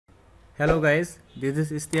Hello guys, this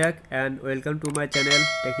is Istiak and welcome to my channel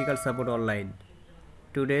Technical Support Online.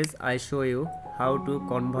 Today I show you how to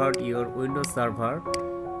convert your Windows Server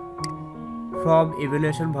from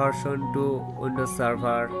evaluation version to Windows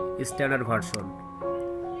Server standard version.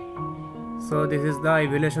 So this is the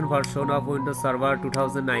evaluation version of Windows Server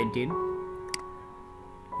 2019.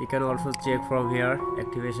 You can also check from here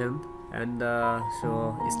activation and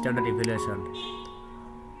show standard evaluation.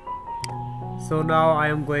 So now I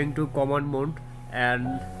am going to command mode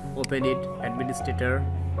and open it administrator.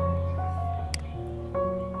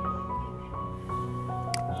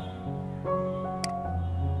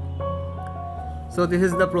 So this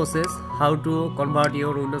is the process how to convert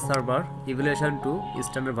your Windows Server evaluation to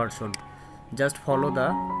standard version. Just follow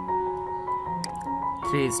the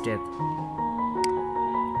 3 steps.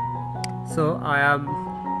 So I am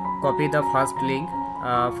copy the first link,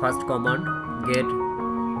 first command get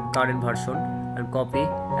current version and copy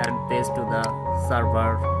and paste to the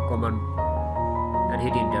server command and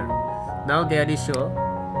hit enter. Now there is show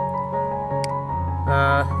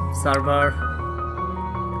server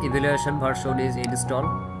evaluation version is installed,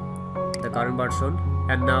 the current version,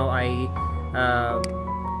 and now I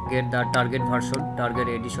get the target version, target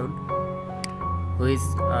edition, which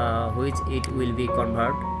it will be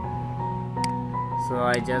convert. So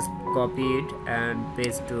I just copy it and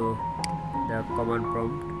paste to the command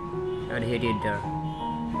prompt and hit enter.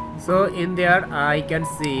 So in there I can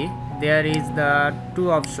see there is the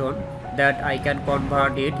two option that I can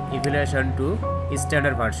convert it evaluation to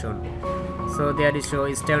standard version. So there is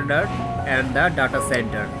show standard and the data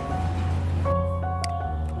center.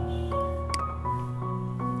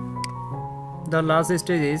 The last stage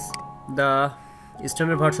is the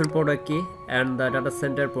standard version product key and the data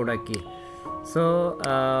center product key. So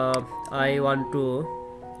I want to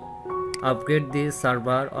upgrade this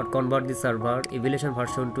server or convert the server evaluation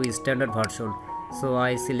version to standard version. So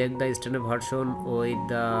I select the standard version with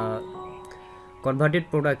the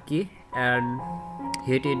converted product key and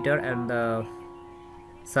hit enter, and the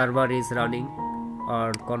server is running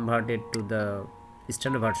or converted to the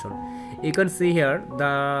standard version. You can see here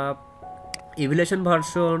the evaluation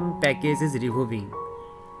version package is removing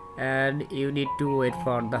and you need to wait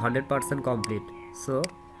for the 100% complete. So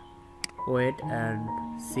wait and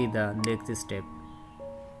see the next step.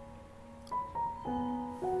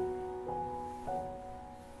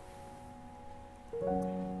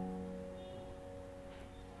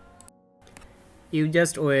 You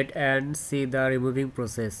just wait and see the removing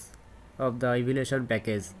process of the evaluation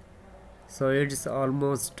package. So it's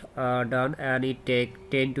almost done, and it takes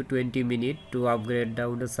 10 to 20 minutes to upgrade the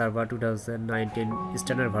Windows Server 2019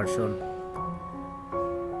 standard version.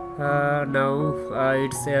 Now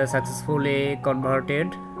it's successfully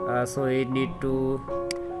converted, so we need to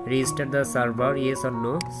restart the server, yes or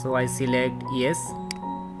no. So I select yes,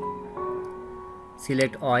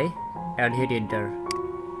 select I and hit enter.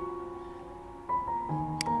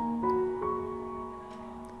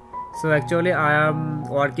 So actually I am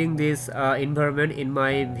working this environment in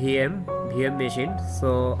my VM machine,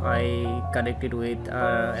 so I connected with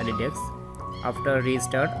AnyDesk. After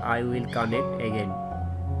restart I will connect again.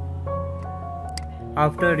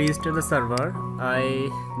 After restart the server, I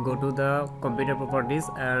go to the computer properties,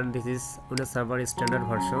 and this is Windows Server standard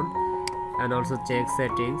version, and also check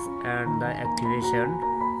settings and the activation,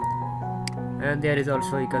 and there is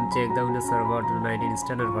also you can check the Windows Server 2019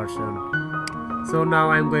 standard version. So now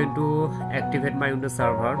I am going to activate my Windows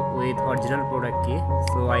Server with original product key.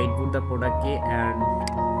 So I input the product key and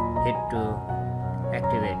hit to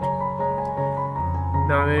activate.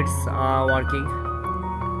 Now it's working.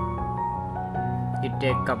 It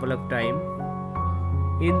takes couple of time.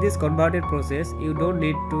 In this converted process, you don't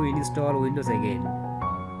need to install Windows again.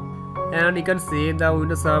 And you can see the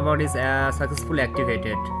Windows Server is successfully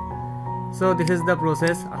activated. So this is the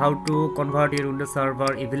process how to convert your Windows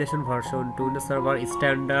Server evaluation version to Windows Server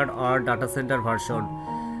standard or data center version,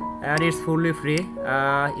 and it's fully free.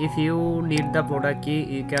 If you need the product key,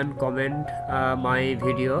 you can comment my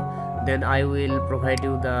video, then I will provide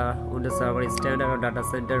you the Windows Server standard or data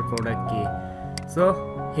center product key.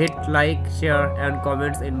 So hit like, share and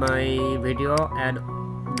comments in my video, and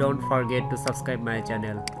don't forget to subscribe my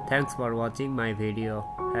channel. Thanks for watching my video.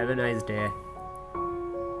 Have a nice day.